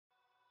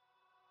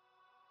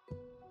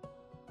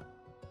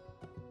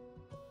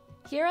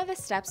Here are the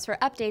steps for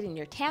updating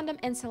your Tandem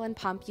insulin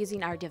pump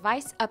using our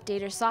device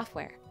updater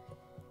software.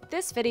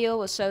 This video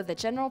will show the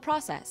general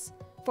process.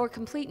 For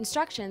complete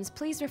instructions,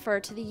 please refer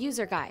to the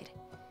user guide.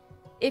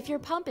 If your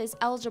pump is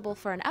eligible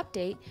for an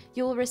update,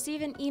 you will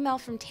receive an email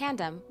from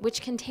Tandem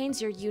which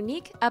contains your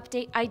unique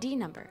update ID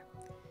number.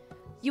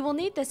 You will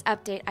need this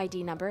update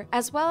ID number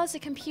as well as a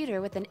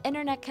computer with an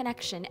internet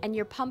connection and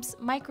your pump's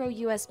micro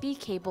USB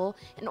cable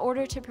in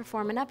order to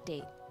perform an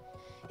update.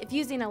 If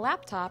using a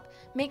laptop,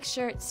 make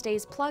sure it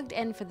stays plugged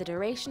in for the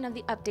duration of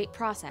the update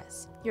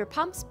process. Your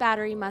pump's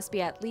battery must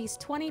be at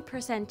least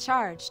 20%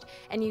 charged,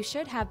 and you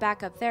should have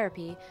backup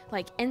therapy,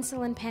 like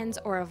insulin pens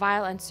or a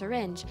vial and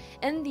syringe,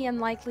 in the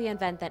unlikely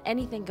event that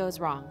anything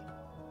goes wrong.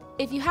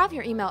 If you have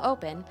your email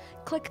open,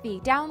 click the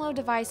Download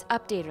Device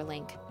Updater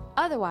link.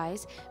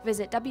 Otherwise,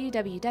 visit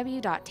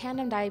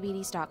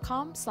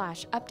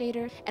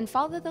www.tandemdiabetes.com/updater and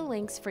follow the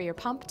links for your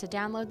pump to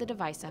download the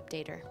device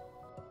updater.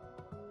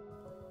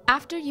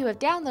 After you have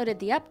downloaded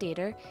the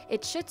updater,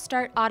 it should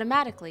start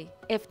automatically.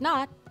 If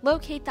not,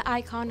 locate the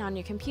icon on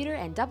your computer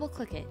and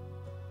double-click it.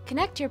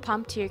 Connect your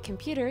pump to your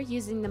computer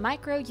using the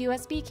micro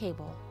USB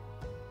cable.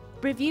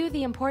 Review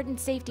the important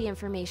safety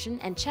information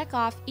and check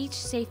off each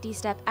safety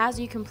step as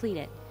you complete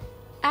it.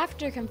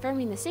 After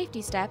confirming the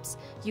safety steps,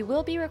 you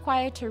will be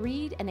required to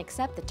read and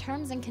accept the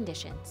terms and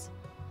conditions.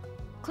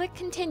 Click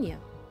Continue.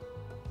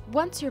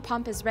 Once your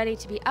pump is ready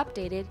to be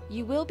updated,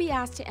 you will be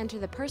asked to enter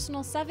the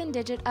personal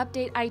 7-digit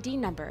update ID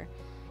number.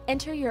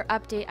 Enter your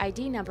update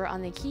ID number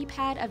on the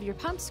keypad of your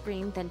pump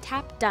screen, then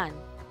tap Done.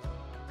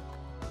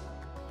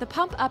 The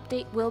pump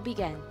update will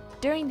begin.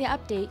 During the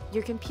update,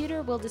 your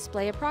computer will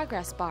display a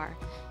progress bar.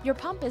 Your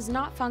pump is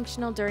not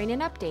functional during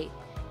an update.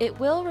 It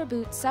will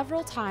reboot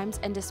several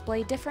times and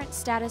display different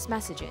status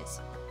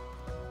messages.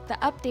 The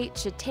update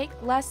should take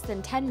less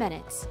than 10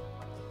 minutes.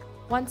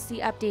 Once the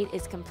update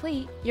is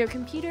complete, your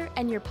computer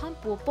and your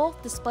pump will both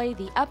display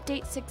the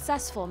Update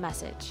Successful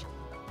message.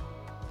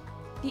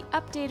 The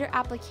updater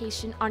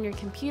application on your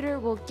computer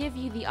will give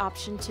you the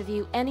option to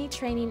view any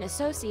training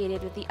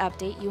associated with the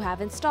update you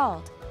have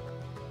installed.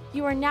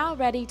 You are now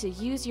ready to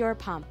use your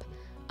pump.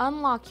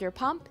 Unlock your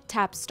pump,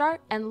 tap Start,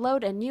 and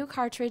load a new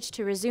cartridge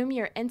to resume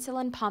your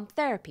insulin pump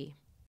therapy.